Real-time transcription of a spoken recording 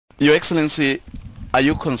Your Excellency, are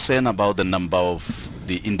you concerned about the number of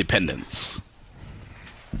the independents?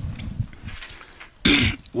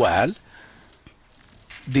 Well,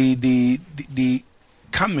 the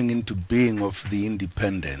coming into being of the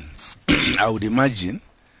independence, I would imagine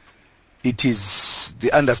it is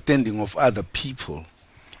the understanding of other people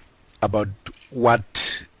about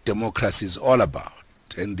what democracy is all about.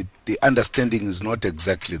 And the understanding is not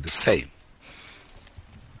exactly the same.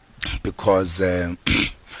 Because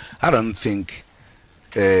I don't think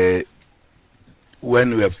when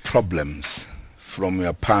we have problems from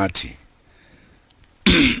your party,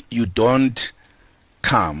 you don't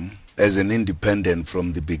come as an independent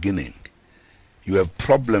from the beginning. You have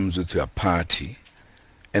problems with your party,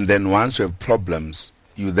 and then once you have problems,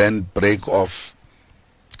 you then break off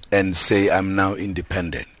and say, I'm now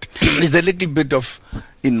independent. It's a little bit of,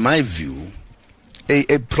 in my view,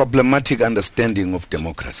 a problematic understanding of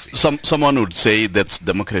democracy. Someone would say that's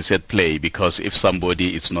democracy at play, because if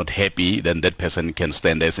somebody is not happy, then that person can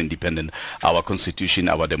stand as independent. Our constitution,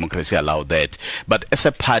 our democracy allow that. But as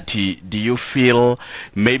a party, do you feel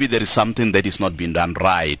maybe there is something that is not being done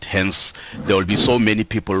right? Hence, there will be so many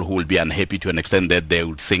people who will be unhappy to an extent that they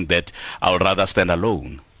would think that I would rather stand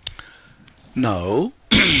alone. No.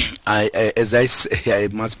 As I say, I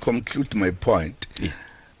must conclude my point. Yeah.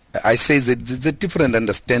 I say that there's a different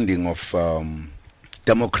understanding of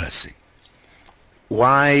democracy.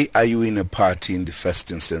 Why are you in a party in the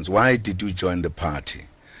first instance? Why did you join the party?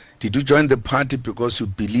 Did you join the party because you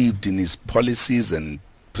believed in its policies and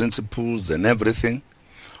principles and everything?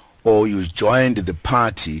 Or you joined the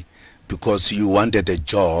party because you wanted a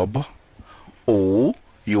job, or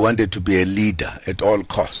you wanted to be a leader at all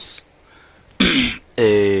costs?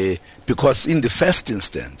 Because in the first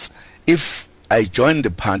instance, if I joined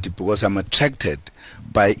the party because I'm attracted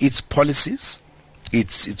by its policies,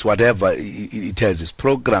 its whatever it has, its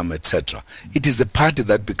program, etc., it is the party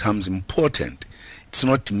that becomes important. It's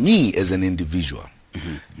not me as an individual.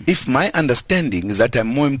 Mm-hmm. If my understanding is that I'm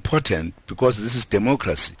more important because this is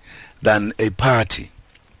democracy than a party,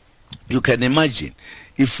 you can imagine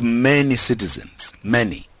if many citizens,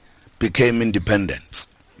 became independents,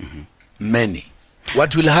 mm-hmm. many,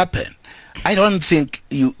 what will happen? I don't think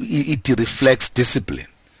it reflects discipline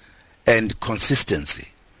and consistency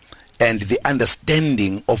and the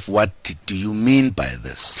understanding of what do you mean by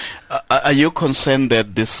this. Are you concerned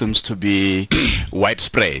that this seems to be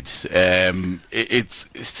widespread?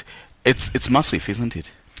 It's massive, isn't it?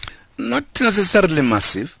 Not necessarily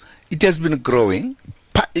massive. It has been growing.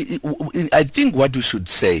 I think what we should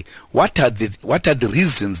say, what are the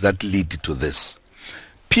reasons that lead to this?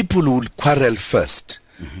 People will quarrel first.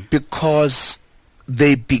 Mm-hmm. Because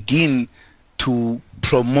they begin to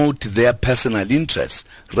promote their personal interests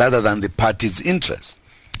rather than the party's interests.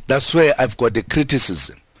 That's where I've got a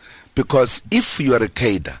criticism. Because if you are a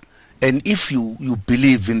cadre and if you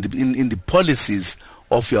believe in the policies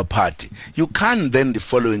of your party, you can't then the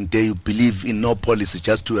following day you believe in no policy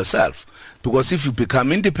just to yourself. Because if you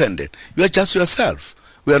become independent, you are just yourself.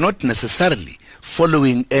 We are not necessarily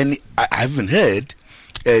following any. I haven't heard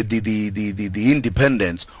the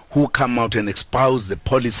independents who come out and espouse the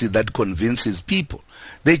policy that convinces people.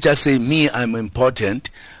 They just say, me, I'm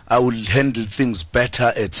important, I will handle things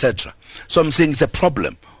better, etc. So I'm saying it's a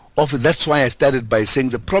problem. That's why I started by saying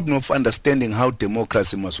the problem of understanding how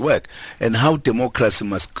democracy must work and how democracy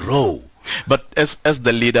must grow. But as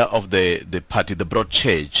the leader of the party, the broad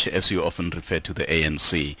church, as you often refer to the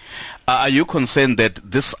ANC, are you concerned that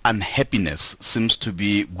this unhappiness seems to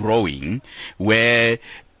be growing, where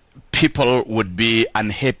people would be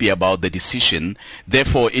unhappy about the decision?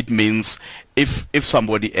 Therefore, it means if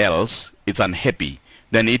somebody else is unhappy,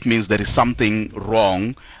 then it means there is something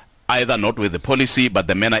wrong, either not with the policy, but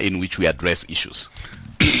the manner in which we address issues.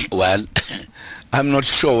 Well, I'm not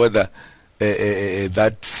sure whether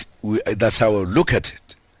that's how I look at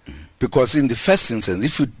it. Because in the first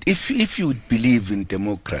instance, if you believe in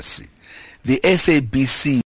democracy, the SABC